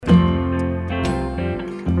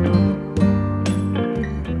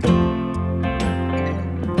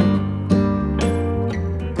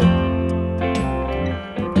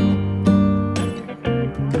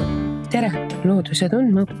looduse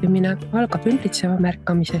tundma õppimine algab ümbritseva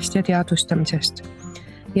märkamisest ja teadvustamisest.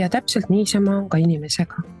 Ja täpselt niisama on ka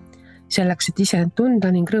inimesega. Selleks, et iseend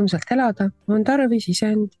tunda ning rõõmsalt elada, on tarvis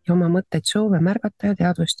iseend ja oma mõtteid soove märgata ja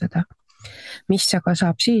teadvustada. Mis aga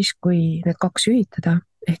saab siis, kui need kaks ühitada,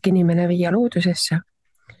 ehk inimene viia loodusesse?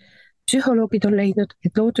 Psühholoogid on leidnud,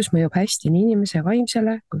 et loodus mõjub hästi nii inimese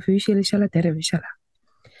vaimsele kui füüsilisele tervisele.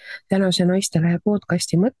 Tänase Naistelehe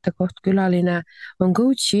podcasti mõttekoht külaline on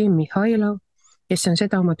coach Mihhailov, kes on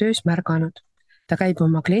seda oma töös märganud. Ta käib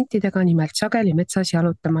oma klientidega nimelt sageli metsas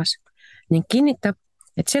jalutamas ning kinnitab,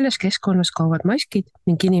 et selles keskkonnas kaovad maskid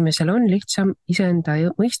ning inimesel on lihtsam iseenda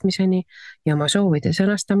mõistmiseni ja oma soovide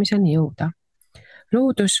sõnastamiseni jõuda.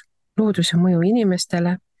 Looduse mõju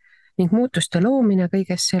inimestele ning muutuste loomine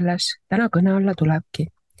kõiges selles täna kõne alla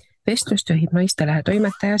tulebki. Vestlust juhib Naistelehe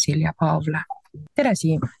toimetaja Silja Paavla. Tere,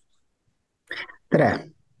 Siim! Tere!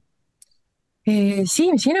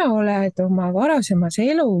 Siim, sina oled oma varasemas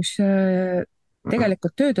elus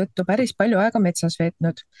tegelikult töö tõttu päris palju aega metsas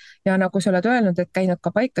veetnud ja nagu sa oled öelnud, et käinud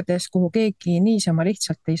ka paikades, kuhu keegi niisama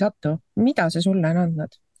lihtsalt ei satu. Mida see sulle on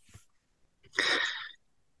andnud?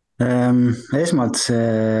 Esmalt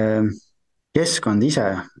see keskkond ise,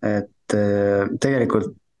 et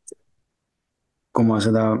tegelikult kui ma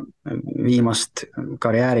seda viimast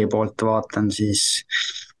karjääri poolt vaatan, siis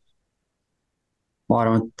ma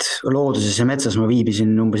arvan, et looduses ja metsas ma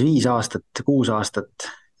viibisin umbes 5 aastat, 6 aastat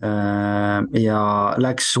ja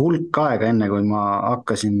läks hulk aega enne, kui ma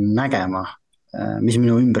hakkasin nägema, mis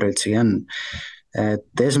minu ümber üldsegi on.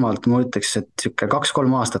 Et esmalt ma ütleks, et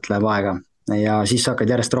 2-3 aastat läheb aega ja siis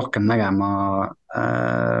hakkad järjest rohkem nägema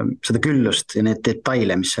seda küllust ja need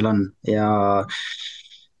detaile, mis seal on ja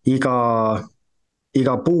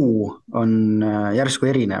iga puu on järsku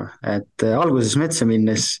erinev, et alguses metsa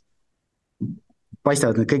minnes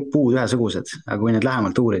paistavad need kõik puud ühesugused, aga kui need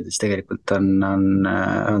lähemalt uurida, siis tegelikult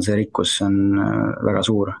on see rikkus on väga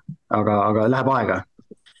suur, aga läheb aega.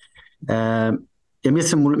 Ja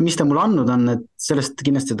mis ta mul andnud on, et sellest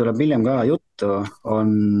kindlasti tuleb hiljem ka juttu,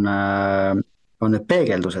 on need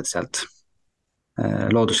peegeldused sealt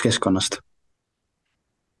looduskeskkonnast.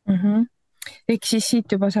 Ehk siis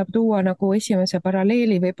siit juba saab tuua nagu esimese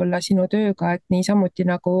paralleeli võib-olla sinu tööga, et nii samuti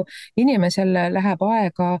nagu inimesel läheb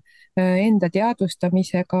aega enda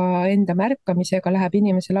teadvustamisega, enda märkamisega, läheb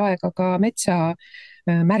inimesel aega ka metsa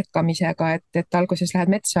märkamisega, et alguses lähed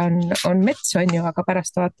metsa, on mets, on ju, aga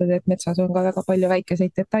pärast vaatad, et metsas on ka väga palju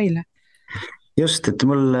väikeseid detaile. Just, et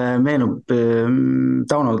mul meenub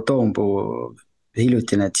Tauno Toompuu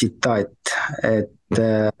hiljutine tsitaat,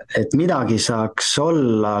 et midagi saaks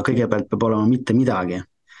olla, kõigepealt peab olema mitte midagi.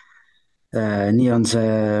 Nii on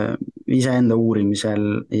see iseenda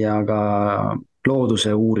uurimisel ja ka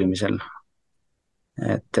looduse uurimisel.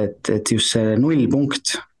 Et just see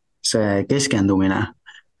nullpunkt, see keskendumine,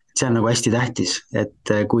 see on nagu hästi tähtis,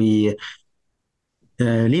 et kui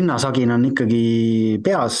linnasagin on ikkagi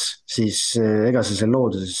peas, siis ega sa seal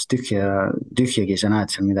looduses tühjagi sa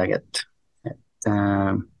näed seal midagi, et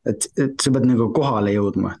sa pead nagu kohale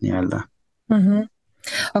jõudma nii-öelda.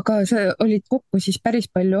 Aga sa olid kokku siis päris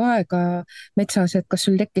palju aega metsas, et kas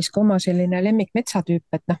sul tekkis ka oma selline lemmikmetsatüüp,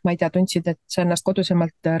 et ma ei tea, tundsid, et sa ennast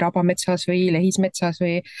kodusemalt rabametsas või lehismetsas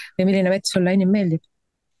või milline mets sulle enim meeldib?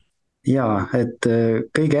 Jaa, et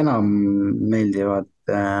kõige enam meeldivad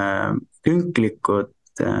künklikud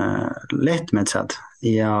lehtmetsad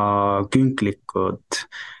ja künklikud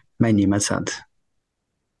männimetsad.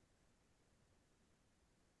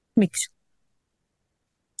 Miks?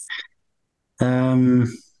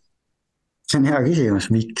 See on hea küsimus,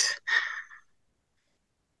 miks?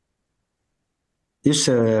 Just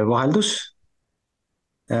see vaheldus,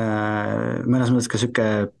 mõnes mõttes ka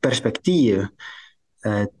selline perspektiiv,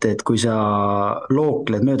 et kui sa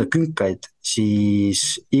lookled mööda künkaid,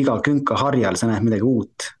 siis iga künka harjal sa näed midagi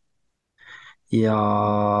uut. Ja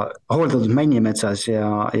hooldatud männimetsas ja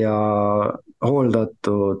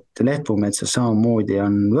hooldatud lehtpuumetsas samamoodi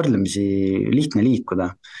on võrdlemisi lihtne liikuda.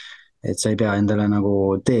 Et sa ei pea endale nagu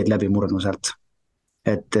teed läbi murdma sealt.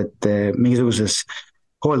 Et mingisuguses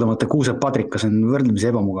hooldamata kuusepadrikas on võrdlemisi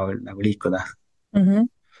ebamugav nagu liikuda.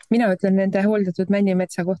 Mina ütlen nende hooldatud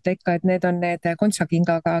männimetsa kohta ikka, et need on need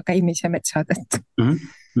kontsakingaga käimise metsad, et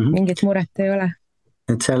mingit muret ei ole.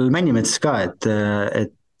 Et seal männimetsas ka, et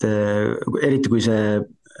eriti kui see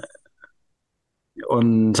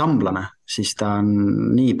on samblane, siis ta on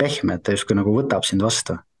nii pehme, et ta justkui nagu võtab sind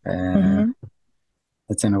vastu.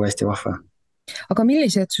 Et see on nagu hästi vahva. Aga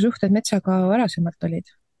millised su suhted metsaga varasemalt olid?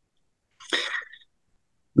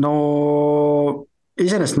 No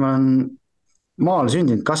iseenesest ma olen maal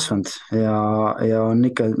sündinud, kasvanud ja on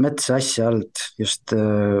ikka metsa asja olnud just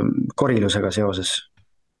korilusega seoses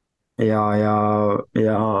ja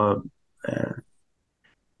äh,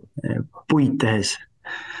 puid tehes,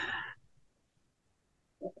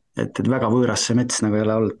 et väga võõras see mets nagu ei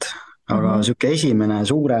ole olnud. aga Mhm. sihuke esimene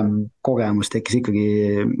suurem kogemus tekkis ikkagi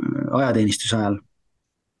ajateenistuse ajal.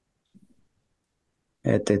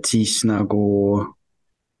 et siis nagu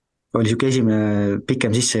oli sihuke esimene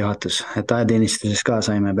pikem sissejuhatus, et ajateenistuses ka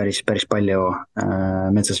saime päris palju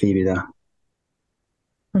metsas viibida.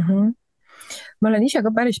 Mhm. Ma olen ise ka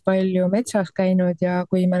päris palju metsas käinud ja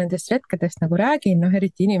kui ma nendest retkedest nagu räägin, noh,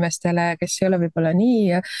 eriti inimestele, kes ei ole võib-olla nii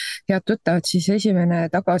head tuttavad, siis esimene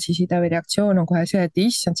tagasiside või reaktsioon on kohe see, et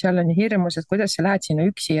issand, seal on nii hirmus, et kuidas sa lähed sinna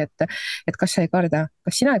üksi, et kas sa ei karda,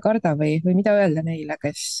 kas sina ei karda või mida öelda neile,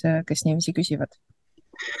 kes niiviisi küsivad?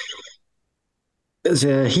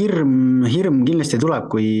 see hirm kindlasti tuleb,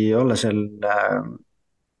 kui olla seal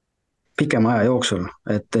pikema aja jooksul,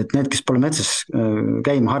 et need, kes pole metsas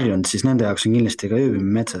käima harjunud, siis nende jaoks on kindlasti ka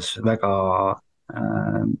ööbimine metsas väga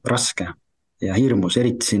raske ja hirmus,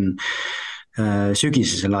 eriti siin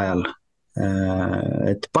sügisesel ajal.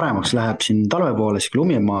 Et paremaks läheb siin talve poole, siis kui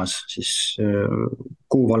lumi on maas, siis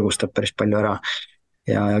kuu valgustab päris palju ära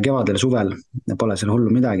ja kevadel, suvel pole seal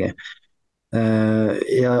hullu midagi.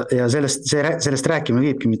 Ja sellest rääkimine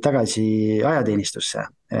viibki mind tagasi ajateenistusse,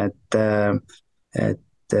 et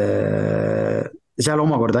seal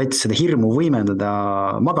omakorda aitas seda hirmu võimendada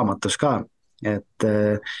magamatus ka, et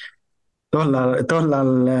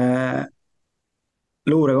tollal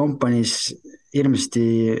luurekompaniis hirmsasti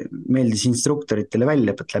meeldis instruktoritele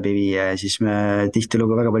väljaõpet läbi viia ja siis me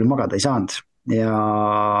tihtilugu väga palju magada ei saanud ja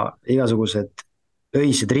igasugused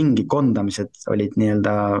öised ringi kondamised olid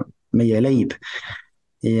nii-öelda meie leib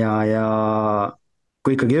ja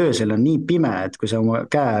kui ikkagi öösel on nii pime, et kui sa oma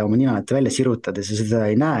käe oma nina ette välja sirutad ja sa seda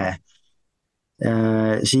ei näe,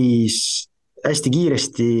 siis hästi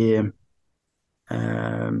kiiresti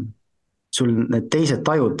äh, sul need teised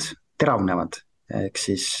tajud teravnevad, ehk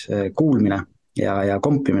siis kuulmine ja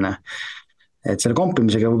kompimine. et selle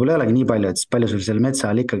kompimisega võib-olla ei olegi nii palju, et palju sul selle metsa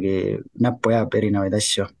all ikkagi näppu jääb erinevaid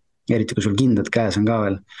asju, eriti kui sul kindad käes on ka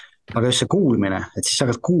veel. aga just see kuulmine, et siis sa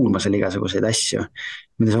hakkad kuulma seal igasuguseid asju,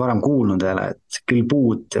 mida sa varem kuulnud ei ole, et küll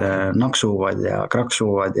puud naksuvad ja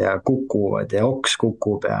kraksuvad ja kukuvad ja oks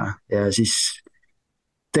kukub ja siis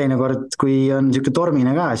teinekord, kui on niisugune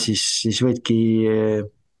tormine ka, siis võidki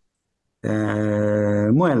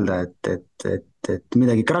mõelda, et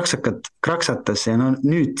midagi kraksatas ja no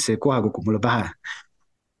nüüd see kohe kukub mulle pähe.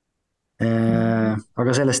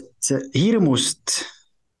 Aga sellest hirmust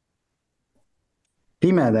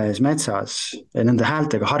pimedas metsas ja nende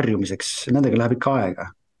häältega harjumiseks, nendega läheb ikka aega.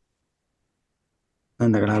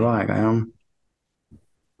 Nendega läheb aega, jah.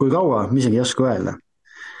 kui kaua, ma isegi ei oska öelda.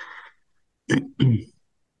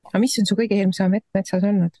 aga mis on su kõige hirmsam hetk metsas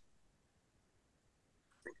olnud?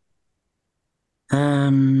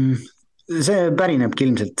 See pärinebki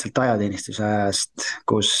ilmselt sealt ajateenistuse ajast,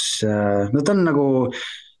 kus no ta on nagu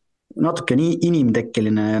natuke nii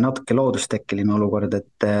inimtekkeline ja natuke loodustekkeline olukord,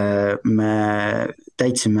 et me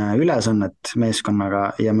täitsime ülesannet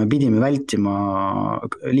meeskonnaga ja me pidime vältima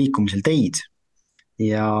liikumisel teid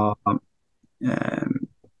ja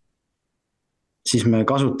siis me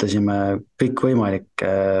kasutasime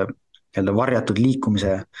kõikvõimalikke nii-öelda varjatud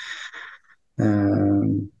liikumise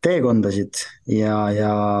teekondasid ja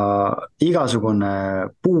igasugune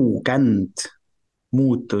puukänd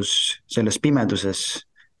muutus selles pimeduses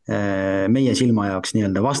meie silma jaoks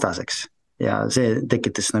nii-öelda vastaseks ja see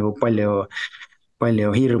tekitas nagu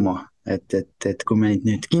palju hirmu, et kui meid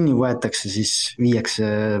nüüd kinni võetakse, siis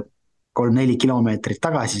viiakse 3-4 kilomeetrit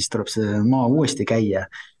tagasi, siis tuleb see maa uuesti käia.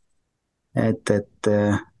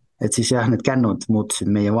 et siis jah, need kännud muutusid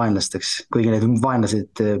meie vaenlasteks, kuigi need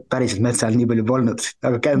vaenlased päriselt metsa all nii palju polnud,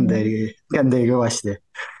 aga känd oli kõvasti.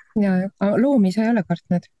 ja, aga loomi sa ei ole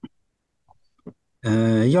kartnud?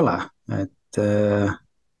 Ei ole, et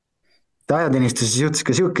ajateenistuses juhtus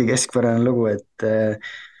ka sihuke keskpärane lugu, et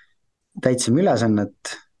täitsime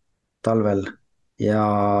ülesannet talvel ja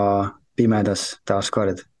pimedas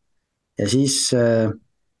taaskord ja siis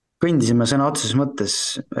kõndisime sõna otseses mõttes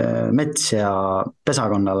mets ja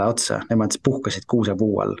pesakonnale otsa, nemad puhkasid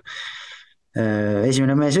kuusepuu all.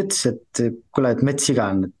 Esimene mees ütles, et kuule, et mets siga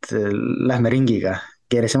on, et lähme ringiga,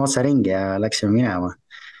 keerasime otsa ringi ja läksime minema.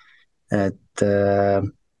 et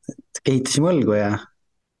kehitasime õlgu ja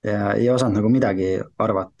ei osanud nagu midagi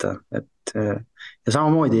arvata, et ja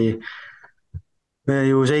samamoodi me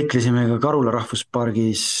ju seiklesime ka Karula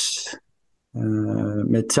rahvuspargis,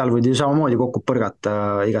 et seal võidi ju samamoodi kokku põrgata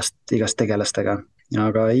igast tegelastega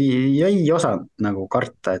aga ei osanud nagu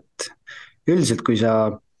karta, et üldiselt kui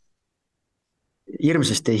sa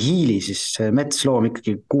hirmsasti ei hiili, siis see metsloom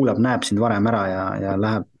ikkagi kuulab, näeb sind varem ära ja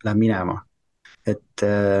läheb minema. Et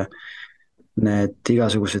need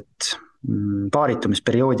igasugused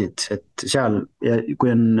paaritumisperioodid, et seal ja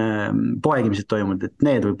kui on poegimised toimunud, et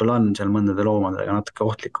need võib-olla on seal mõndade loomadega natuke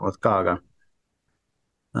ohtlikumad ka,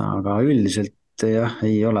 aga üldiselt jah,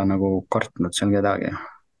 ei ole nagu kartnud seal kedagi.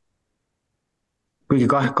 Kuigi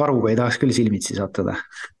karuga ei tahaks küll silmitsi sattuda.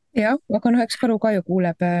 jah, aga noh, eks karu ka ju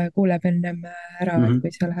kuuleb ennem ära, mm. et -hmm.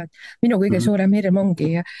 kui sa lähed. Minu kõige Mm -hmm. suurem hirm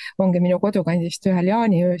ongi minu kodukandist ühel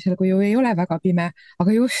jaaniöösel, kui ju ei ole väga pime,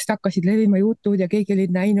 aga just hakkasid levima jutud ja keegi oli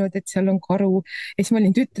näinud, et seal on karu. Ja siis ma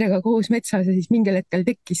olin tütrega koos metsas ja siis mingil hetkel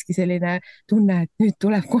tekkiski selline tunne, et nüüd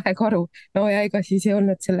tuleb kohe karu. No ja ega siis ei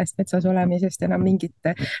olnud sellest metsas olemisest enam mingit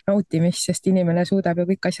nautimist, sest inimene suudab ju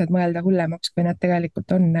kõik asjad mõelda hullemaks, kui nad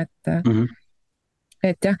tegelikult on, Mm -hmm.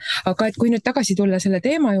 et jah, aga et kui nüüd tagasi tulla selle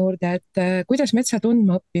teema juurde, et kuidas metsa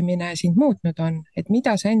tundma õppimine sind muutnud on, et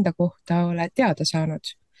mida sa enda kohta oled teada saanud,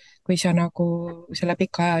 kui sa nagu selle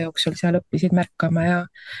pika aja jooksul seal õppisid märkama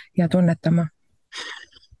ja tunnetama?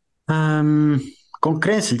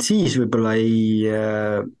 Konkreetselt siis võib-olla ei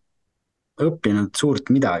õppinud suurt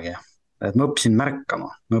midagi, et ma õppisin märkama,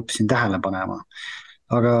 ma õppisin tähele panema,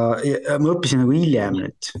 aga ma õppisin nagu hiljem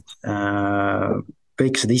nüüd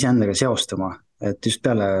kõik seda iseendaga seostama, et just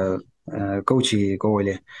peale coach'i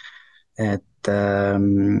kooli, et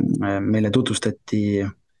meile tutvustati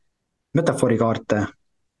metafoorikaarte,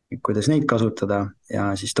 kuidas neid kasutada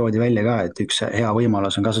ja siis toodi välja ka, et üks hea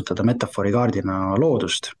võimalus on kasutada metafoorikaardina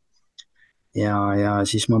loodust. Ja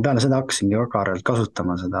siis ma peale seda hakkasingi väga harvalt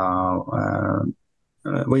kasutama seda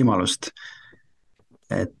võimalust.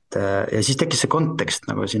 Ja siis tekkis see kontekst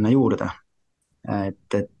nagu sinna juurde,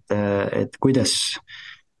 et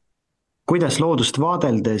kuidas loodust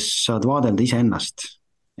vaadeldes saad vaadelda iseennast,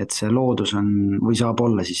 et see loodus on või saab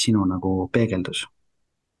olla siis sinu nagu peegeldus.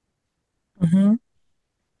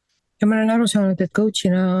 Ja ma olen aru saanud, et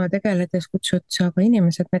coach'ina tegeledes kutsud sa ka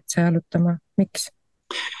inimesed metsa jalutama. Miks?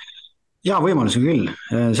 Jaa, võimalusega küll.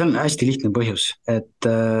 See on hästi lihtne põhjus, et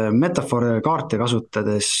metafoorikaarte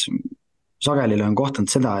kasutades sageli olen kohtanud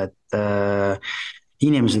seda, et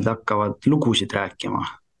inimesed hakkavad lugusid rääkima,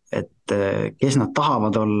 et kes nad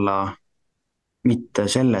tahavad olla, mitte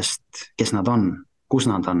sellest, kes nad on, kus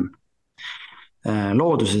nad on.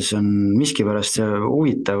 Looduses on miskipärast see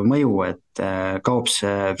huvitav mõju, et kaob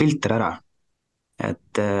see filter ära.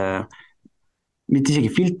 Et mitte isegi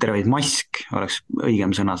filter, vaid mask oleks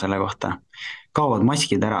õigem sõna selle kohta. Kaovad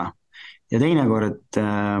maskid ära. Ja teinekord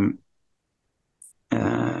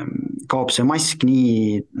kaob see mask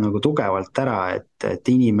nii nagu tugevalt ära, et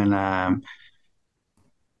inimene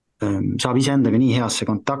saab iseendaga nii heasse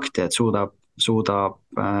kontakti, et suudab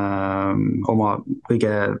oma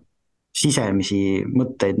kõige sisemisi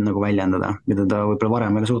mõtteid nagu väljendada, mida ta võib-olla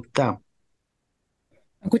varem ei ole suutnud teha.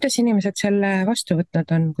 Kuidas inimesed selle vastu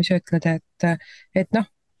võtnud on, kui sa ütled, et noh,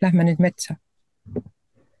 lähme nüüd metsa?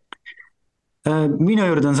 Minu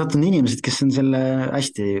juurde on sattunud inimesed, kes on selle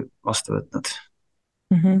hästi vastu võtnud.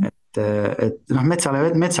 Et noh,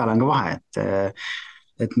 metsale on ka vahe,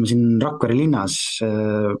 et ma siin Rakvere linnas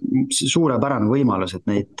suurepärane võimalus, et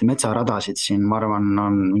neid metsaradasid siin, ma arvan,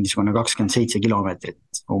 on mingisugune 27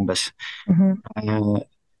 kilomeetrit umbes.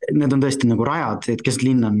 Need on tõesti nagu rajad, et keset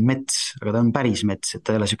linna on mets, aga ta on päris mets, et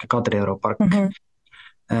ta ei ole siuke Kadrioru park.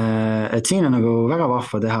 Et siin on nagu väga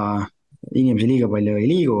vahva teha, inimesi liiga palju ei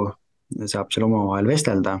liigu, saab seal omavahel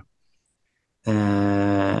vestelda.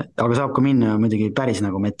 Aga saab ka minna muidugi päris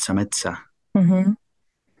nagu metsa.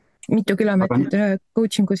 Mitu kilomeetrit ühe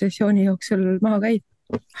coaching'u sessiooni jooksul maha käib?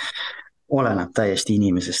 Oleneb täiesti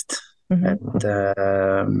inimesest.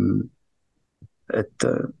 Et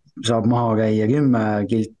saab maha käia 10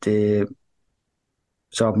 kilti,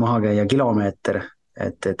 saab maha käia kilomeeter,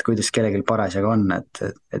 et kuidas kellelgi parasjagu on,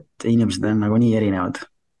 et inimesed on nagu nii erinevad.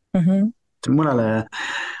 Mõnele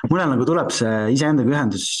nagu tuleb see iseendaga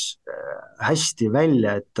ühendus hästi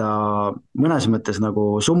välja, et ta mõnes mõttes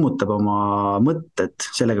nagu summutab oma mõtted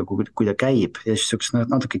sellega, kui ta käib ja siis sukses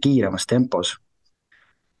natuke kiiremas tempos.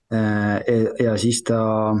 Ja siis ta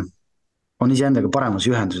on iseendaga paremas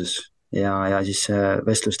ühenduses ja siis see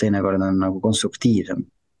vestlus teinekord on nagu konstruktiivsem.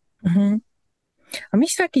 Aga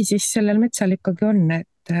mis vägi siis sellel metsal ikkagi on,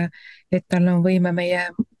 et tal on võime meie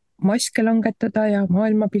maske langetada ja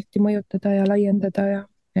maailmapilti mõjutada ja laiendada ja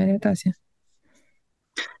nii edasi?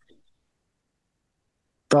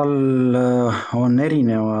 Tal on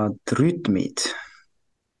erinevad rütmid.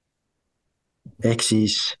 Ehk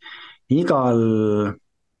siis igal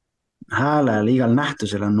häälel, igal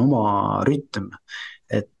nähtusel on oma rütm.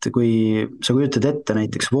 et kui sa kujutad ette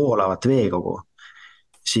näiteks voolavat veekogu,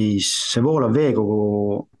 siis see voolav veekogu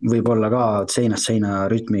võib olla ka seinast seina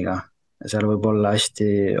rütmiga. seal võib olla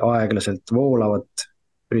hästi aeglaselt voolavat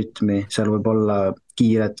rütmi, seal võib olla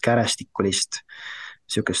kiiret kärestikulist,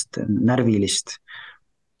 niisugust närvilist,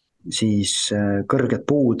 siis kõrged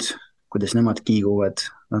puud, kuidas nemad kiiguvad,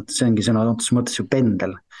 noh, see ongi sõna otseses mõttes ju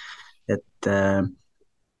pendel. et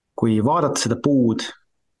kui vaadata seda puud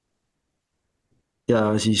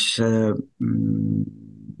ja siis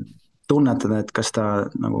tunnetada, et kas ta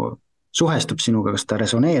nagu suhestub sinuga, kas ta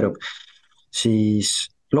resoneerub,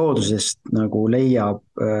 siis loodusest nagu leiab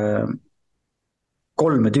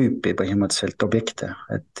kolme tüüpi põhimõtteliselt objekte,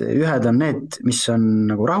 et ühed on need, mis on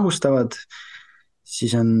nagu rahustavad,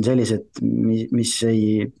 siis on sellised, mis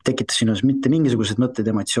ei tekita sinus mitte mingisuguseid mõtteid,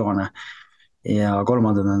 emotsioone, ja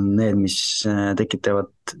kolmandad on need, mis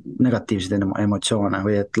tekitavad negatiivseid emotsioone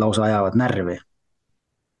või et lausa ajavad närvi.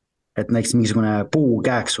 et näiteks mingisugune puu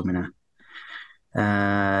kääksumine.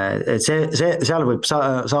 et seal võib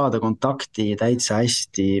saada kontakti täitsa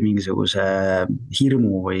hästi mingisuguse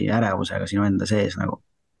hirmu või ärevusega sinu enda sees nagu.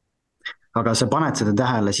 Aga sa paned seda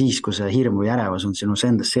tähele siis, kui see hirm või ärevus on sinus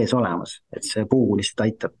endas sees olemas, et see puu lihtsalt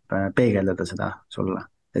aitab peegeldada seda sulle,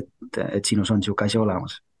 et sinus on niisugune asi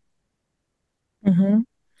olemas. -hmm.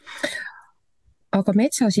 Aga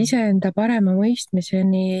metsas iseenda parema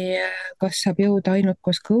mõistmiseni, kas saab jõuda ainult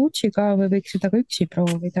koos coach'iga või võiks seda ka üksi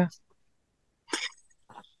proovida?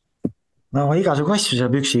 No igasugu asju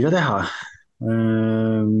saab üksi ka teha.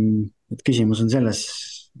 Et küsimus on selles,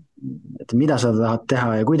 et mida sa tahad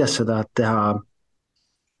teha ja kuidas sa tahad teha.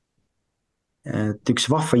 et üks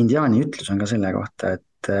vahva indiaani ütlus on ka selle kohta,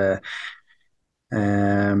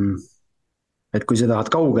 et kui sa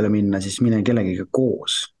tahad kaugele minna, siis mine kellegiga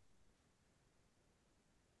koos.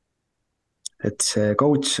 et see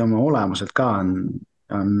coach oma olemuselt ka on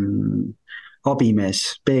abimees,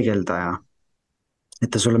 peegeldaja,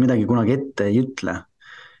 et ta sulle midagi kunagi ette ei ütle.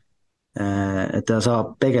 et ta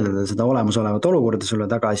saab peegeldada seda olemasolevat olukorda sulle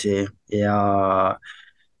tagasi ja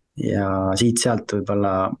siit-sealt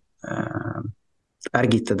võib-olla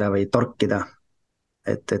ärgitada või torkida,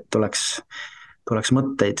 et tuleks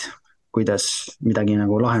mõtteid, kuidas midagi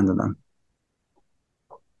nagu lahendada.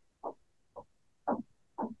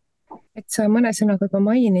 Et sa mõne sõnaga ka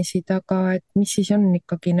mainisid, aga et mis siis on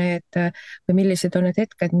ikkagi need või millised on need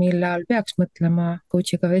hetked, millal peaks mõtlema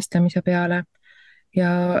coach'iga vestlemise peale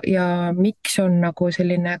ja miks on nagu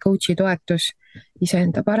selline coach'i toetus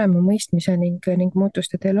iseenda parema mõistmise ning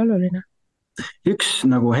muutuste teel oluline? Üks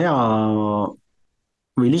nagu hea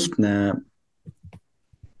või lihtne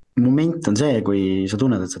moment on see, kui sa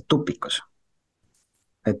tunned, et sa oled tupikus.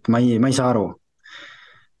 et ma ei saa aru.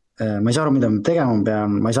 Ma ei saa aru, mida ma tegema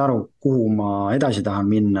pean, ma ei saa aru, kuhu ma edasi tahan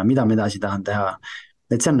minna, mida ma edasi tahan teha.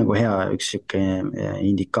 et see on nagu hea üks niisugune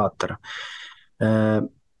indikaator.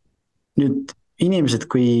 Nüüd inimesed,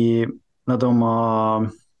 kui nad oma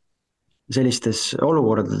sellistes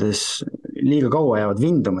olukordades liiga kaua jäävad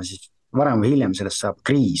vinduma, siis varem või hiljem sellest saab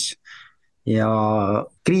kriis. Ja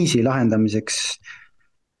kriisi lahendamiseks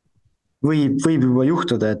võib juba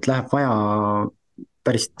juhtuda, et läheb vaja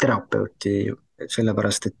päris terapeuti,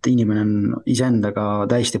 sellepärast et inimene on iseendaga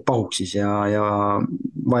täiesti pahuksis ja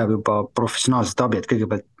vajab juba professionaalset abi, et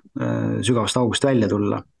kõigepealt sügavast august välja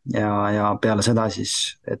tulla ja peale seda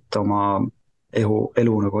siis, et oma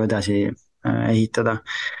elu nagu edasi ehitada.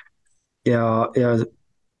 Ja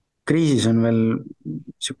kriisis on veel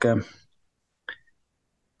sihuke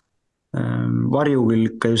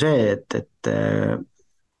varjukülg ka ju see, et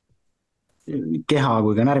keha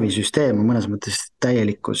kui ka närvisüsteem on mõnes mõttes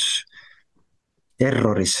täielikus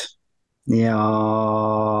erroris ja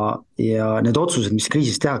need otsused, mis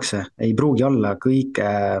kriisis tehakse, ei pruugi olla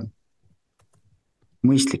kõige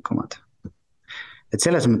mõistlikumad. et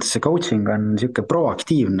selles mõttes see coaching on niisugune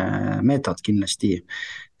proaktiivne meetod kindlasti,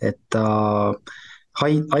 et ta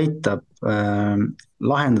aitab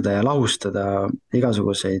lahendada ja lahustada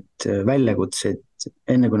igasuguseid väljakutseid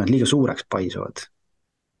enne, kui nad liiga suureks paisuvad.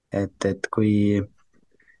 et kui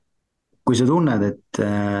sa tunned,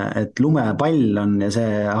 et lumepall on ja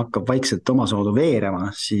see hakkab vaikselt omasoodu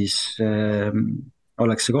veerema, siis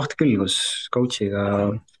oleks see koht küll, kus coach'iga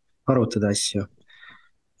arutada asju.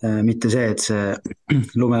 Mitte see, et see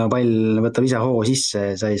lumepall võtab ise hoo sisse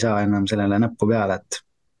ja sa ei saa enam sellele näppu peale, et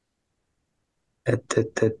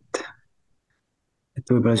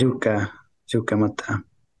võib-olla sihuke mõte.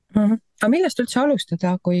 Aga millest üldse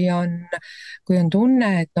alustada, kui on tunne,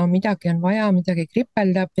 et no midagi on vaja, midagi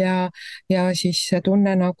kripeldab ja siis see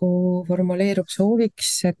tunne nagu formuleerub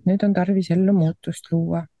sooviks, et nüüd on tarvis ellu muutust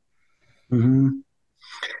luua? -hmm.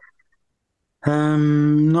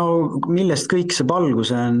 No millest kõik saab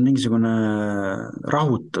alguse, on mingisugune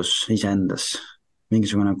rahutus iseendas,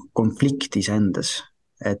 mingisugune konflikt iseendas,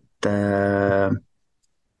 et,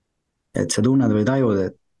 et sa tunned või tajud,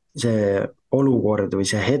 et see olukord või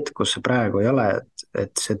see hetk, kus sa praegu ei ole,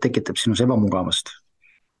 et see tekitab sinus ebamugavust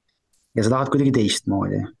ja sa tahad kuidagi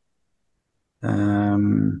teistmoodi.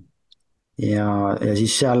 Ja, ja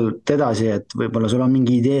siis sealt edasi, et võib-olla sul on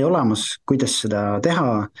mingi idee olemas, kuidas seda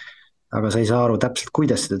teha, aga sa ei saa aru täpselt,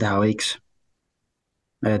 kuidas seda teha võiks.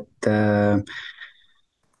 et,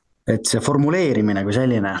 et see formuleerimine kui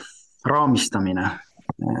selline, raamistamine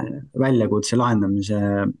väljakutse lahendamise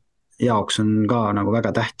jaoks on ka nagu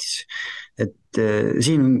väga tähtis. et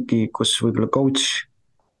siin ongi, kus võib-olla coach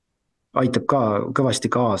aitab ka kõvasti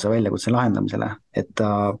kaasa väljakutse lahendamisele, et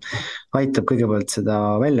ta aitab kõigepealt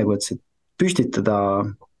seda väljakutset püstitada,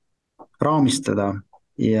 raamistada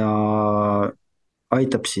ja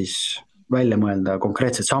aitab siis välja mõelda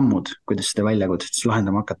konkreetsed sammud, kuidas seda väljakutset siis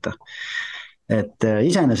lahendama hakata. et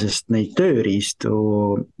iseenesest neid tööriistu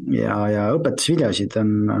ja õpetusvideosid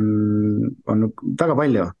on väga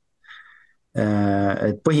palju.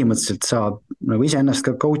 Et põhimõtteliselt saab nagu iseennast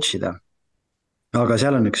ka coach ida, aga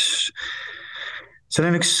seal on üks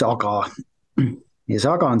aga. Ja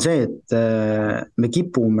see aga on see, et me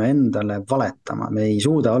kipume endale valetama, me ei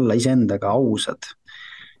suuda olla iseendaga ausad.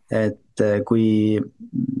 et kui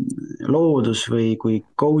loodus või kui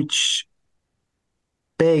coach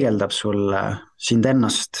peegeldab sulle sind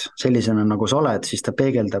ennast sellisena, nagu sa oled, siis ta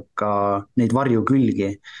peegeldab ka neid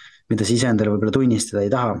varjukülgi, mida sa iseendale võib-olla tunnistada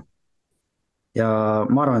ei taha. Ja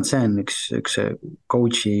ma arvan, et see on üks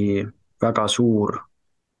coach'i väga suur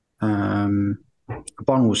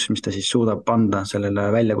panus, mis ta siis suudab anda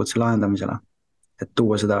sellele väljakutse lahendamisele, et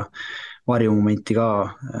tuua seda varjumomenti ka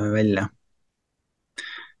välja.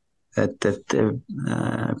 et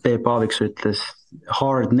Peep Aaviksoo ütles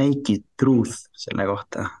hard naked truth selle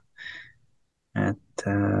kohta, et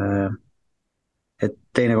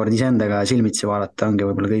teinekord iseendaga silmitsi vaadata ongi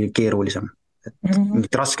võib-olla kõige keerulisem, et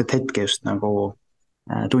mingit rasket hetke just nagu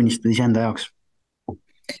tunnistada iseenda jaoks.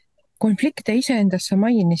 Konflikte iseendas sa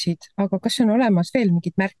mainisid, aga kas on olemas veel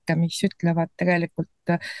mingeid märke, mis ütlevad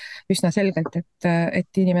tegelikult üsna selgelt,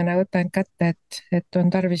 et inimene võtab end kätte, et on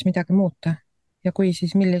tarvis midagi muuta? Ja kui,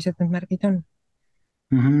 siis millised need märgid on?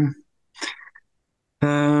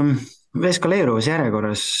 Eskaleeruvas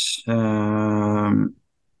järjekorras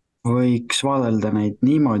võiks vaadelda neid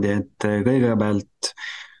niimoodi, et kõigepealt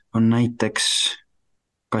on näiteks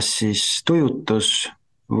kas siis tujutus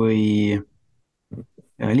või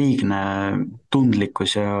liigne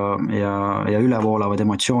tundlikkus ja ülevoolavad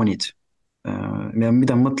emotsioonid. Ja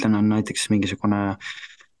mida ma mõtlen, on näiteks mingisugune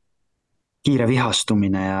kiire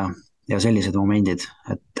vihastumine ja sellised momendid,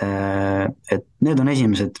 et need on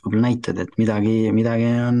esimesed võib-olla näited, et midagi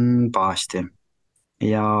on pahasti.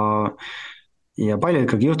 Ja palju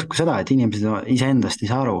ikkagi juhtub ka seda, et inimesed iseendast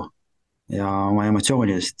ei saa aru ja oma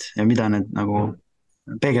emotsioonidest ja mida need nagu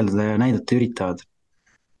peegeldada ja näidata üritavad.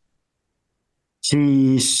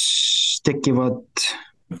 Siis tekivad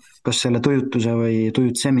kas selle tujutuse või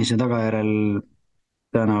tujutsemise tagajärjel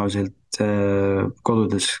tõenäoliselt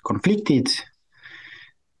kodudes konfliktid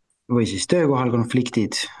või siis töökohal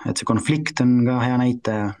konfliktid, et see konflikt on ka hea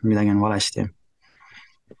näitaja, midagi on valesti.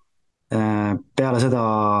 Peale seda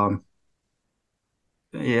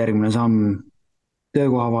järgmine samm,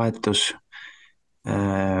 töökohavahetus,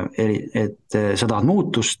 et sa tahad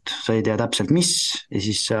muutust, sa ei tea täpselt mis ja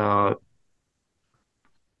siis sa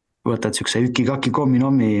võtad niisuguse üki-kaki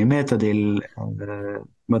kommi-nommi meetodil,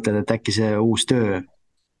 mõtled, et äkki see uus töö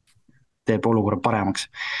teeb olukorra paremaks.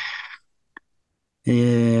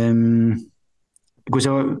 Kui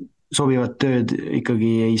sa sobivat tööd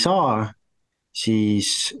ikkagi ei saa,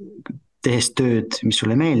 siis tehes tööd, mis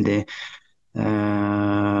sulle ei meeldi,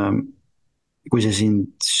 kui see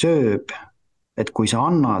sind sööb, et kui sa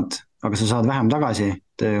annad, aga sa saad vähem tagasi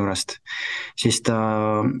töö juurest, siis ta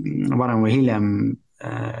varem või hiljem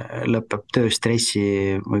lõpeb tööstressi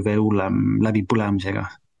või veel hullem läbipõlemisega.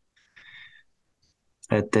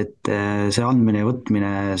 Et see andmine ja võtmine,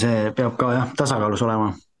 see peab ka jah, tasakaalus olema.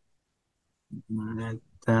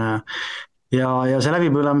 Et ja see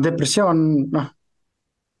läbipõlema depressioon,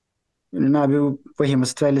 näeb ju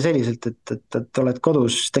põhimõtteliselt välja selliselt, et oled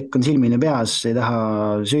kodus, tekk on silmini peas, ei taha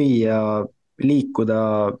süüa, liikuda,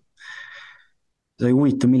 sa ei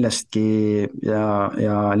huvitu millestki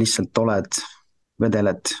ja lihtsalt oled,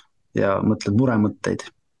 vedeled ja mõtled muremõtteid.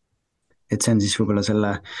 Et see on siis võib-olla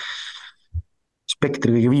selle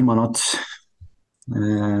spektri kõige viimane ots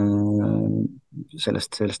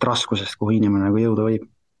sellest raskusest, kuhu inimene nagu jõuda võib.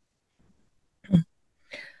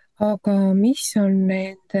 aga mis on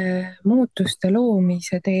nende muutuste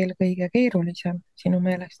loomise teel kõige keerulisem sinu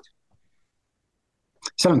meelest?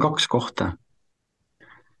 seal on kaks kohta.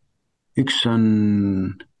 Üks on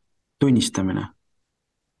tunnistamine,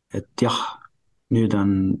 et jah, nüüd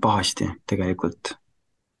on pahasti tegelikult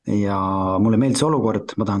ja mulle meeldis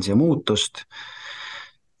olukord, ma tahan siia muutust.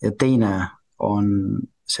 Ja teine on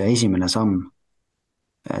see esimene samm,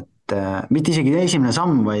 et mitte isegi esimene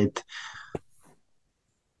samm, vaid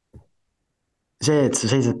see, et sa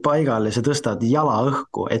seisad paigal ja sa tõstad jala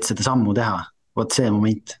õhku, et seda sammu teha. Vot see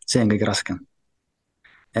moment, see on kõige raskem.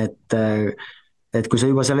 Et, et kui sa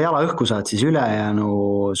juba selle jala õhku saad, siis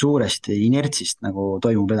ülejäänu suuresti inertsist nagu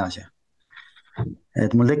toimub edasi.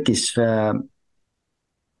 Et mul tekkis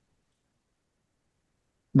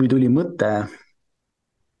või tuli mõte,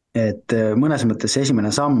 et mõnes mõttes see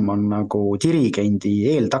esimene samm on nagu dirigendi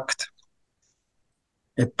eeltakt.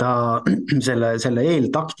 Et ta selle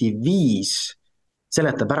eeltakti viis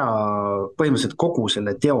seletab ära põhimõtteliselt kogu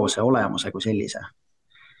selle teose olemuse kui sellise.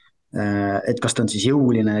 Et kas ta on siis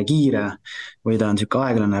jõuline ja kiire või ta on niisugune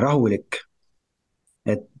aeglane, rahulik.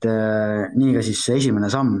 Et nii ka siis see esimene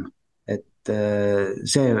samm, et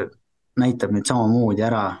see näitab nüüd samamoodi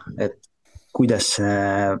ära, et kuidas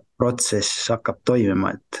see protsess hakkab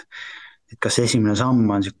toimima, et kas see esimene samm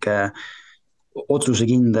on niisugune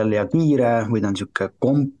otsusekindel ja kiire või ta on niisugune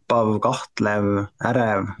kompav, kahtlev,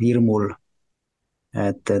 ärev, hirmul.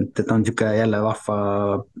 Et ta on niisugune jälle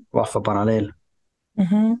vahva paralleel.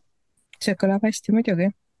 See kõlab hästi muidugi,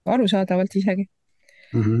 arusaadavalt isegi.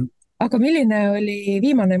 -hmm. Aga milline oli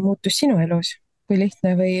viimane muutus sinu elus? Kui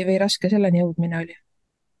lihtne või raske selleni jõudmine oli?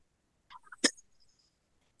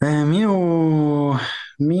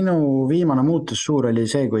 Minu viimane muutus suur oli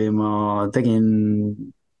see, kui ma tegin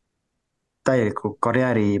täieliku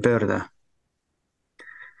karjääripöörde.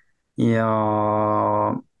 Ja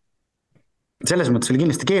selles mõttes oli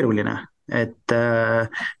kindlasti keeruline, et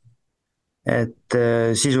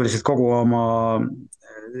sisuliselt kogu oma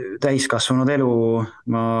täiskasvanud elu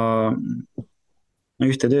ma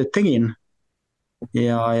ühte tööd tegin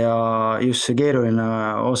ja just see keeruline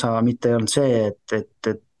osa mitte ei olnud see,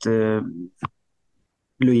 et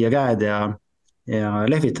lüüa käed ja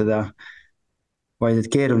lehvitada, vaid et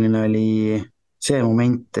keeruline oli see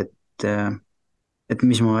moment, et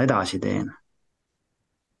mis ma edasi teen.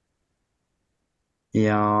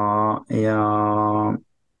 Ja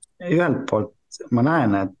ühelt poolt ma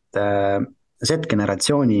näen, et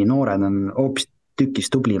Z-generatsiooni noored on hoopis tükis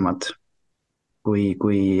tublimad kui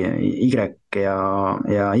Y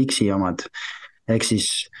ja X-i omad. Ehk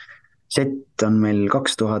siis Z on meil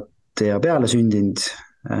 2000 ja peale sündinud,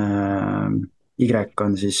 Y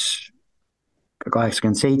on siis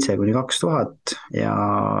 87 kuni 2000 ja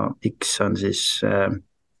X on siis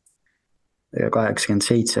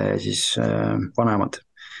 87 ja siis vanemad.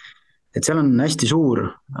 Et seal on hästi suur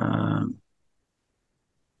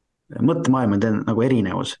mõttemaailm on nagu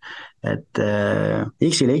erinevus, et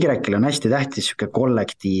X-il ja Y-il on hästi tähtis sihuke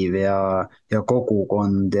kollektiiv ja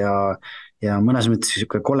kogukond ja mõnes mõttes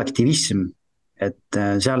sihuke kollektivism, et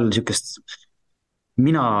seal sihukest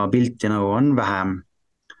mina pilti nagu on vähem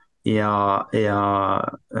ja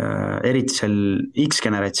eriti seal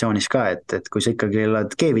X-generatsioonis ka, et kui sa ikkagi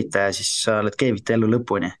oled keevitaja, siis sa oled keevitaja elu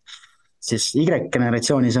lõpuni, siis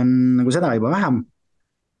Y-generatsioonis on nagu seda juba vähem,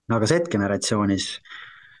 aga Z-generatsioonis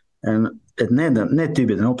et need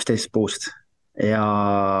tüübid on hoopis teisest puust ja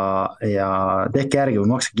tehke järgi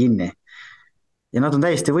või makske kinni. Ja nad on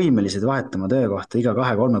täiesti võimelised vahetama töökohta iga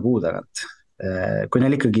 2-3 kuu tagant. Kui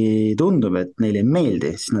neil ikkagi tundub, et neile ei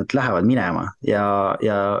meeldi, siis nad lähevad minema ja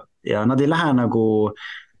nad ei lähe nagu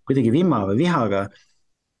kuidagi vimma või vihaga.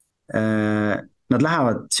 Nad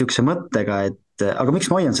lähevad sihukese mõttega, et aga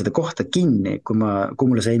miks ma hoian seda kohta kinni, kui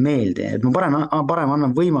mulle see ei meeldi, et ma parem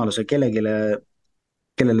annan võimaluse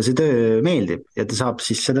kellele see töö meeldib ja ta saab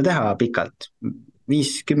siis seda teha pikalt,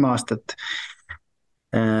 5-10 aastat.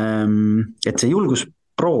 Et see julgus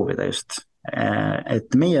proovida just,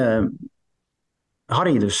 et meie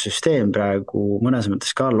haridussüsteem praegu mõnes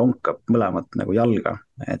mõttes ka lonkab mõlemat nagu jalga,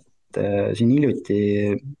 et siin hiljuti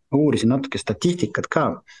uurisin natuke statistikat ka,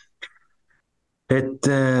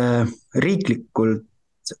 et riiklikult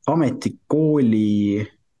ametikooli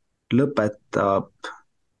lõpetab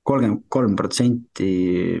 33%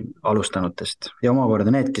 alustanutest ja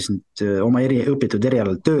omakorda need, kes nüüd oma õpitud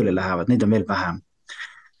erialal tööle lähevad, neid on veel vähem.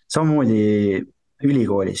 Samamoodi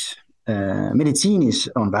ülikoolis. Meditsiinis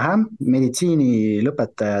on vähem, meditsiini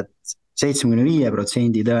lõpetajad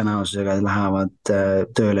 75% tõenäosusega lähevad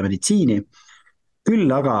tööle meditsiini, küll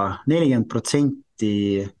aga 40%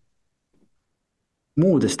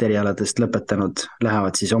 muudest erialadest lõpetanud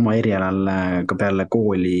lähevad siis oma erialal ka peale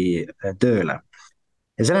kooli tööle.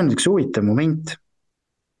 ja seal on üks huvitav moment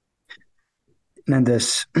nendes,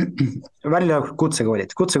 välja arvatud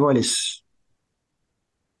kutsekoolid, kutsekoolis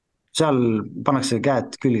seal pannakse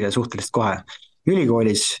käed külge suhteliselt kohe.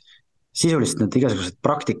 Ülikoolis sisuliselt need igasugused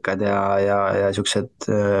praktikad ja siuksed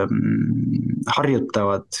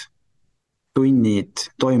harjutavad tunnid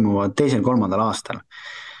toimuvad teisel-kolmandal aastal.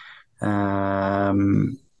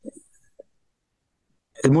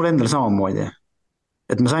 Et mul endal samamoodi,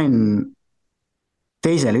 et ma sain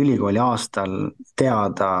teisel ülikooli aastal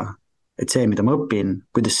teada, et see, mida ma õpin,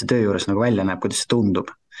 kuidas see töö juures nagu välja näeb, kuidas see tundub.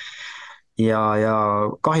 ja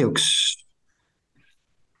kahjuks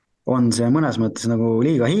on see mõnes mõttes nagu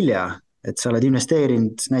liiga hilja, et sa oled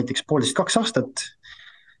investeerinud näiteks 1,5–2 aastat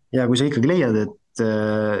ja kui sa ikkagi leiad,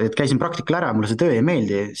 et käisin praktikal ära, mulle see töö ei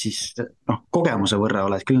meeldi, siis noh, kogemuse võrra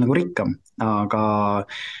oled küll nagu rikkam, aga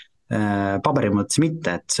paberi mõttes mitte,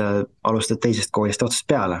 et sa alustad teisest koolist otsast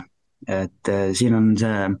peale. Et siin on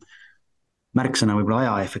see märksõna võib-olla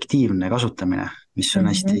aja efektiivne kasutamine, mis on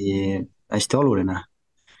hästi oluline.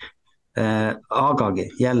 Agagi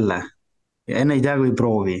jälle, enne ei tea kui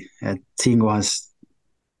proovi, et siinkohas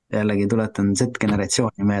jällegi tuletan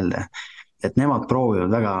Z-generatsiooni meelde, et nemad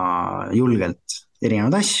proovivad väga julgelt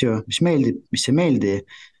erinevaid asju, mis meeldib, mis ei meeldi,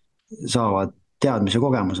 saavad teadmise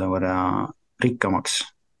kogemuse võrra rikkamaks,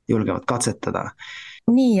 julgevad katsetada.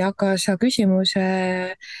 Nii, aga sa küsimuse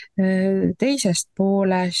teisest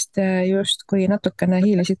poolest justkui natukene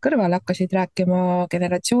hiilasid kõrvale, hakkasid rääkima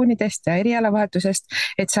generatsioonidest ja erialavahetusest,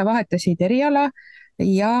 et sa vahetasid eriala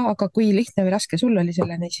ja aga kui lihtne või raske sul oli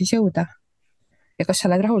selleni siis jõuda? Ja kas sa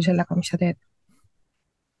oled rahul sellega, mis sa teed?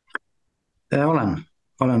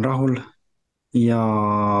 Olen rahul ja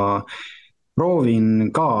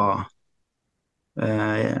proovin ka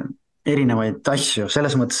erinevaid asju,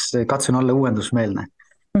 selles mõttes katsun olla uuendusmeelne.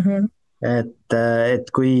 Et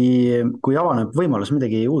kui avaneb võimalus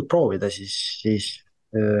midagi uut proovida, siis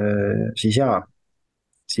jaa.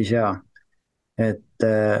 Et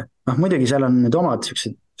noh, muidugi seal on nüüd omad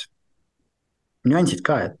siuksed nüansid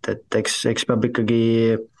ka, et eks peab ikkagi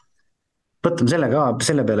mõtlema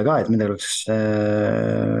selle peale ka, et midagi oleks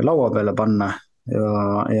laua peale panna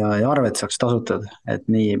ja arved saaks tasutud, et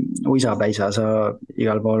nii uisapäisa sa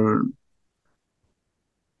igal pool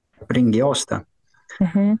ringi joosta.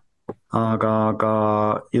 Aga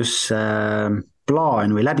just see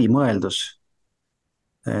plaan või läbimõeldus,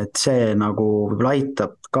 et see nagu võib-olla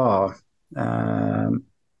aitab ka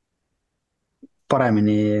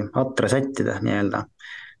paremini atra sättida nii-öelda.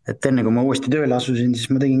 Et enne kui ma uuesti tööle asusin, siis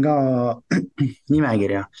ma tegin ka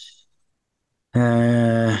nimekirja.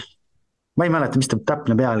 Ma ei mäleta, mis ta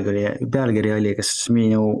täpne pealkiri oli, kas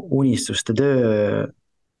minu unistuste töö,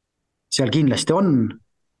 seal kindlasti on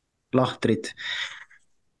lahtrid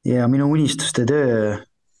ja minu unistuste töö,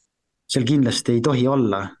 seal kindlasti ei tohi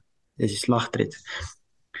olla ja siis lahtrid.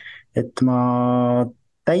 Et ma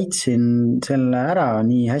täitsin selle ära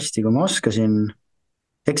nii hästi, kui ma oskasin.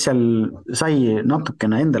 Eks seal sai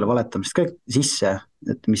natukene endale valetamist ka sisse,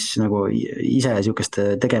 et mis nagu ise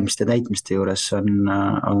sihukeste tegemiste täitmiste juures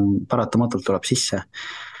on paratamatult tuleb sisse.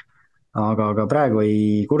 Aga praegu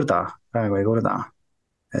ei kurda.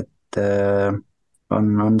 Et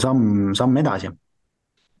on samm edasi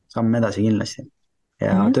kindlasti.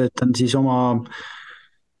 Ja töötan siis oma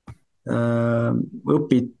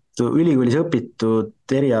ülikoolis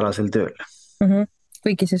õpitud erialasel tööl.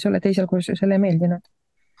 Kuigi see sulle teisel kursusel ei meeldinud?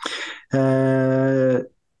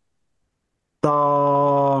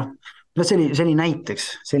 See oli näiteks,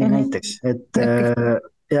 et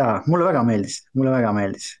jaa, mulle väga meeldis.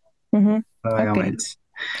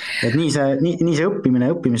 Et nii see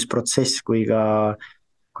õppimisprotsess kui ka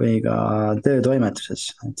töötoimetuses,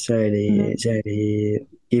 et see oli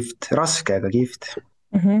kihvt, raske, aga kihvt.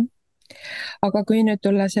 Aga kui nüüd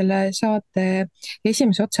tulla selle saate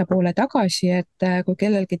esimese otsa poole tagasi, et kui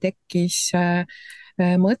kellelgi tekkis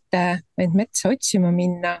mõte, et metsa otsima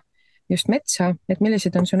minna, just metsa, et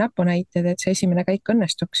millised on su näpunäited, et see esimene käik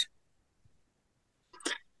õnnestuks?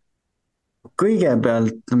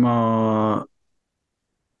 Kõigepealt ma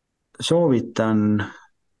soovitan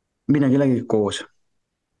minna kellegagi koos.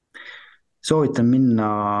 Soovitan minna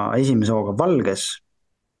esimese hooga valges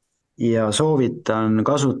ja soovitan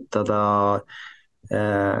kasutada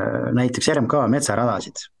näiteks RMK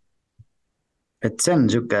metsaradasid. Et see on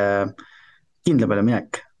siuke kindla peale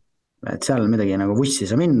minek, et seal midagi nagu vussi ei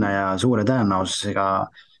saa minna ja suure tõenäosusega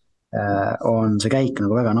on see käik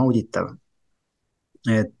nagu väga nauditav.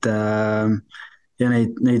 Et ja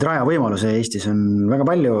neid rajavõimaluse Eestis on väga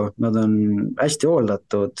palju, nad on hästi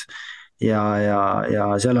hooldatud ja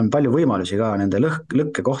seal on palju võimalusi ka nende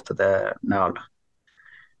lõkkekohtade näol.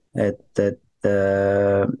 Et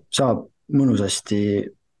saab mõnusasti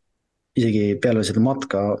isegi peale seda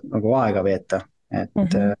matka nagu aega veeta, et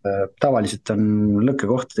Mhm. tavaliselt on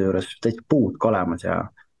lõkkekohtade juures täitsa puud ka olemas ja,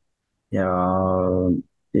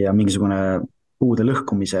 ja mingisugune puude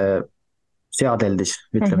lõhkumise seadeldis,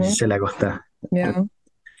 ütleme Mhm. siis selle kohta. et, Ja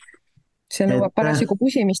see nõuab et parasjagu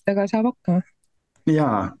pusimist, aga saab hakkama.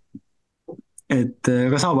 jaa,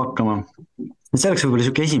 ka saab hakkama. et see oleks võib-olla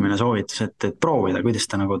niisugune esimene soovitus, et proovida, kuidas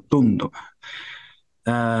ta nagu tundub.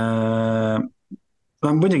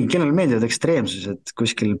 No muidugi, kellele meeldivad ekstreemsused,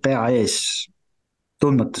 kuskil pea ees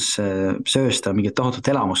tundmatusse söösta, mingit tohutut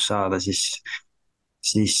elamust saada, siis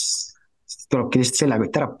tulebki lihtsalt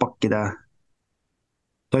seljakott ära pakkida,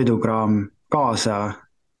 toidukraam kaasa,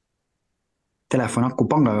 telefon aku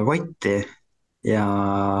pangaga kotti ja,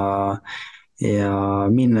 ja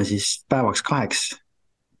minna siis päevaks kaheks.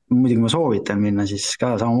 muidugi ma soovitan minna siis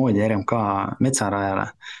ka samamoodi RMK metsarajale.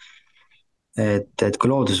 et kui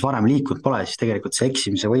looduses varem liikunud pole, siis tegelikult see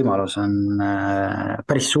eksimise võimalus on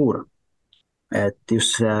päris suur. et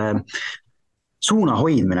just see suuna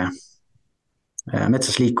hoidmine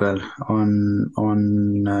metsas liikujal on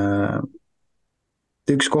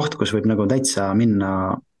üks koht, kus võib nagu täitsa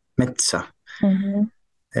minna metsa. Mhm.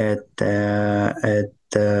 et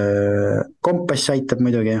kompass aitab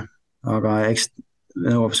muidugi, aga eks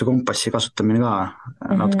nõuab see kompassi kasutamine ka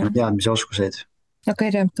natukene Mhm. teadmisi, oskuseid. aga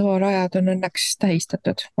RMK rajad on õnneks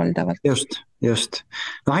tähistatud valdavalt. just.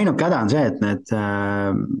 no ainuke häda on see, et need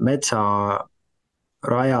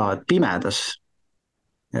metsarajad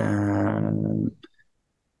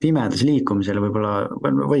pimedas liikumisel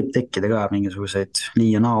võib tekkida ka mingisuguseid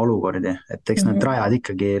nii ja naa olukordi, et eks need Mhm. rajad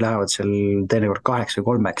ikkagi lähevad seal teinekord 2 või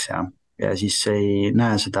 3 ja siis ei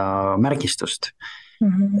näe seda märgistust.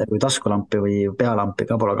 Mhm. ja kui taskulampi või pealampi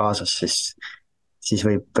ka pole kaasas, siis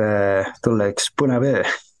võib tulla üks põnev öö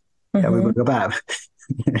ja Mhm. võib-olla ka päev.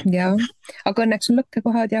 ja, aga õnneks on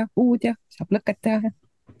lõkkekohad ja puud ja saab lõket teha.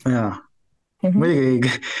 jaa, Mhm. muidugi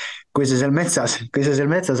kui sa seal metsas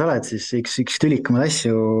oled, siis üks tülikamaid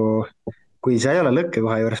asju, kui sa ei ole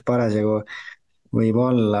lõkkekoha juures parasjagu, võib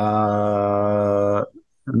olla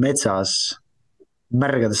metsas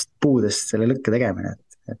märgadest puudest selle lõkke tegemine,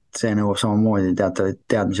 et see nõuab samamoodi teatavaid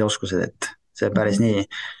teadmisi ja oskused, et see päris Mhm. nii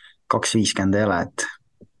 2.50 ei ole, et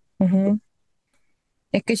Mhm.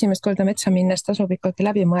 ehk esimest korda metsa minnes tasub ikkagi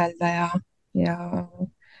läbi mõelda ja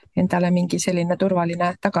endale mingi selline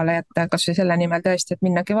turvaline tagala jätta, kas või selle nimel tõesti, et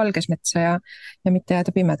minnagi valges metsa ja mitte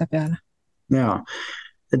jääda pimeda peale. jaa,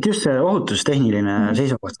 et just see ohutustehniline Mhm.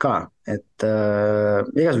 seisukoht ka, et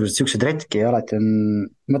igasuguseid siukseid retki alati on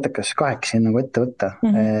mõttekas kahekesi nagu ette võtta,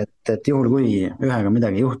 Mhm. et juhul, kui ühega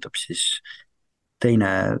midagi juhtub, siis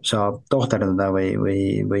teine saab tohterdada või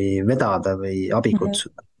vedada või abi Mhm.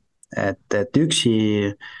 kutsuda. et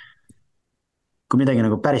üksi, kui midagi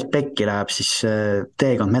nagu päris pekki läheb, siis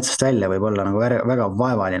teekond metsast välja võib olla nagu väga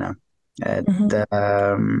vaevaline. et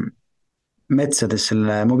Mhm. metsades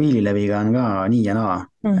selle mobiilileviga on ka nii ja naa,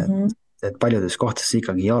 Mhm. et paljudes kohtades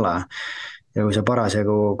ikkagi ei ole. ja kui sa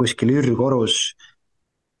parasjagu kuskil ürgorus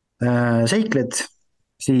seikled,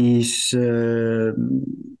 siis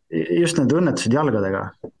just need õnnetused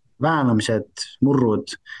jalgadega, väänamised,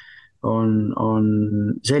 murrud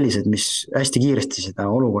on sellised, mis hästi kiiresti seda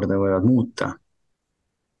olukorda võivad muuta.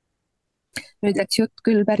 nüüd läks jutt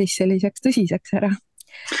küll päris selliseks tõsiseks ära,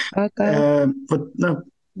 aga Vot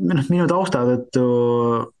minu tausta tõttu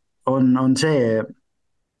on see,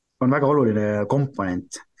 on väga oluline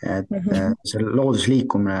komponent, et mhm. see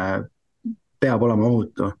loodusliikumine peab olema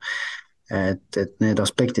ohutu. et need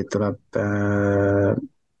aspektid tuleb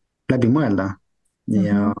läbi mõelda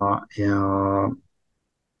Mhm. ja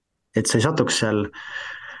et sa ei satuks seal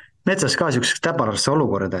metsas ka niisugusesse täbarasse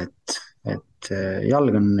olukorda, et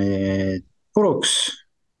jalg on puruks,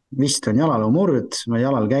 vist on jalaluumurd, ma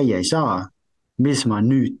jalal käia ei saa, mis ma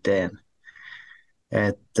nüüd teen?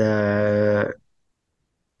 et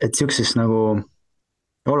niisuguses nagu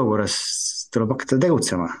olukorras tuleb hakata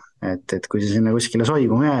tegutsema, et kui sa sinna kuskile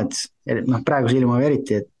soiguma jääd, noh, praeguse ilmaga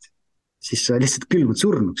eriti, et siis sa lihtsalt külmud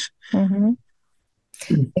surnuks. Mhm.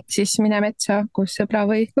 ehk siis mine metsa koos sõbra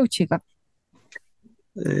või coach'iga.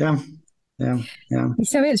 jah, jah. mis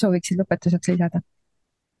sa veel sooviksid lõpetuseks lisada?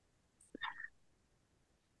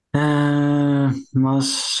 Ma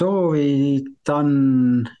soovitan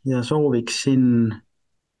ja sooviksin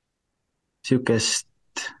niisugust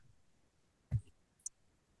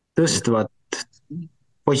tõstvat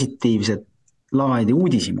positiivset laadi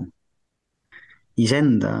uudishimu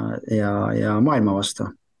iseenda ja maailma vastu.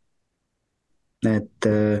 et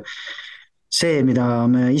see, mida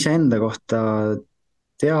me iseenda kohta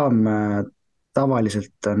teame,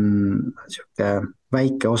 tavaliselt on niisugune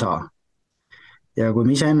väike osa. Ja kui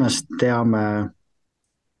me iseennast teame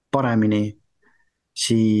paremini,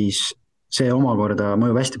 siis see omakorda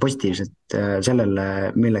mõjub hästi positiivselt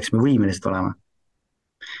sellele, milleks me võimelised oleme.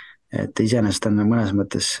 Et iseenesest on mõnes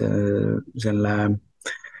mõttes selle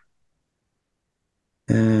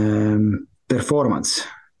performance,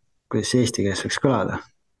 kuidas see eesti keeles võiks kõlada,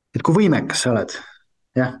 et kui võimekas sa oled,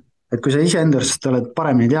 jah, et kui sa iseendast oled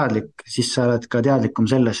paremini teadlik, siis sa oled ka teadlikum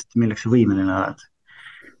sellest, milleks sa võimeline oled.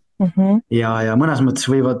 Ja mõnes mõttes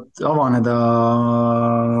võivad avaneda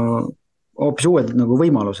hoopis uued nagu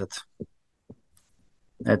võimalused.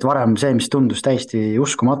 Et varem see, mis tundus täiesti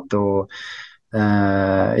uskumatu,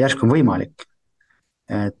 järsku on võimalik.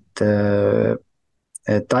 Et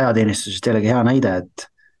ajateenistusest jällegi hea näide, et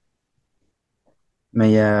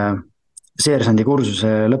meie seersandi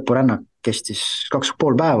kursuse lõpurännak kestis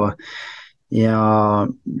 2,5 päeva ja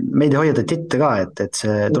meid hoiatati ette ka, et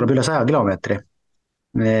see tuleb üle 100 kilomeetri.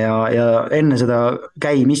 Ja enne seda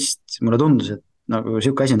käimist mulle tundus, et nagu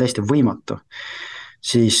sihuke asi on täiesti võimatu.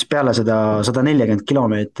 Siis peale seda 140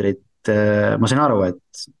 kilomeetrit ma sain aru,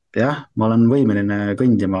 et jah, ma olen võimeline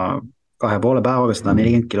kõndima 2,5 päevaga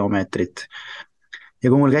 140 kilomeetrit. Ja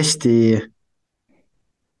kui mul kästi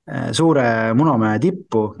suure Munamäe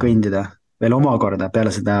tippu kõndida veel omakorda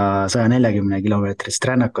peale seda 140 kilomeetrist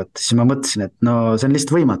rännakut, siis ma mõtlesin, et no see on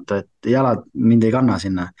lihtsalt võimatu, et jalad mind ei kanna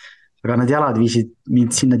sinna. Aga need jalad viisid mind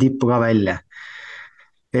sinna tippu ka välja.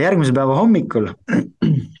 Ja järgmise päeva hommikul,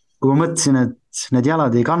 kui ma mõtlesin, et need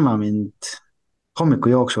jalad ei kanna mind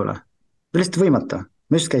hommikujooksule, lihtsalt võimatu.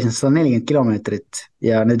 Ma just käisin 140 kilomeetrit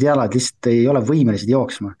ja need jalad lihtsalt ei ole võimelised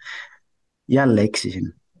jooksma. Jälle eksisin.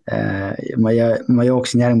 Ma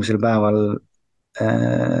jooksin järgmisel päeval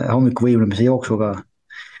hommikuvõimlemise jooksuga.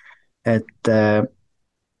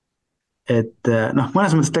 Et noh,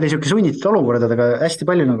 mõnes mõttes ta oli siuke sunnitud olukordad, aga hästi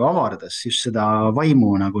palju nagu avardas just seda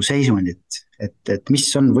vaimu nagu seisundit, et mis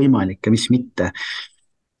on võimalik ja mis mitte.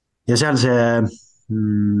 Ja seal see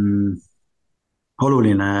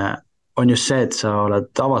oluline on just see, et sa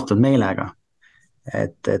oled avatud meelega.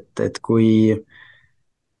 Et kui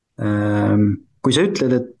sa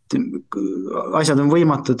ütled, et asjad on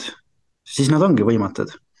võimatud, siis nad ongi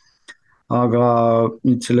võimatud. Aga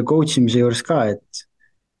nüüd selle coach imise juures ka,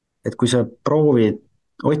 et kui sa proovid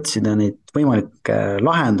otsida neid võimalikke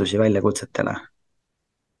lahendusi väljakutsetele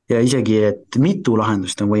ja isegi, et mitu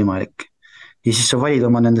lahendust on võimalik, ja siis sa valid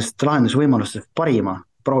oma nendest lahendusvõimalustest parima,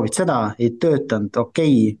 proovid seda, ei töötanud,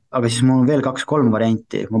 okei, aga siis mul on veel 2-3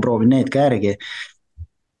 varianti, ma proovin need ka järgi.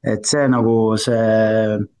 Et see nagu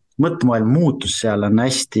see mõttemaailm muutus seal on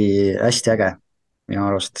hästi, hästi äge minu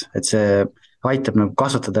arust, et see aitab nagu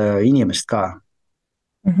kasvatada inimest ka.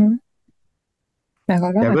 Ja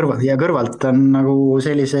kõrvalt on nagu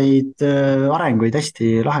selliseid arenguid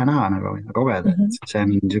hästi lahe näha nagu kogeda, et see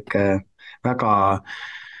on niisugune väga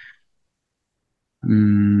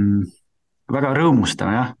väga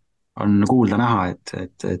rõõmustav, jah, on kuulda näha,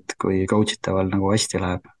 et kui coach itaval nagu hästi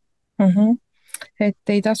läheb. Et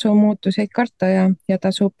ei tasu muutuseid karta ja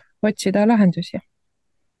tasub otsida lahendusi.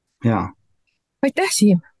 Jaa. Aitäh,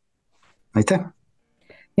 Siim! Aitäh!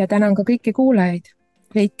 Ja tänan ka kõiki kuulajaid.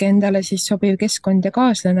 Leidke endale siis sobiv keskkond ja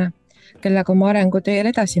kaaslane, kellega oma arenguteel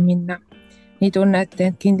edasi minna. Nii tunnete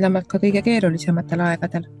end kindlamalt ka kõige keerulisematel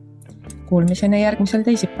aegadel. Kuulmiseni järgmisel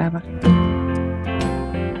teisipäeval.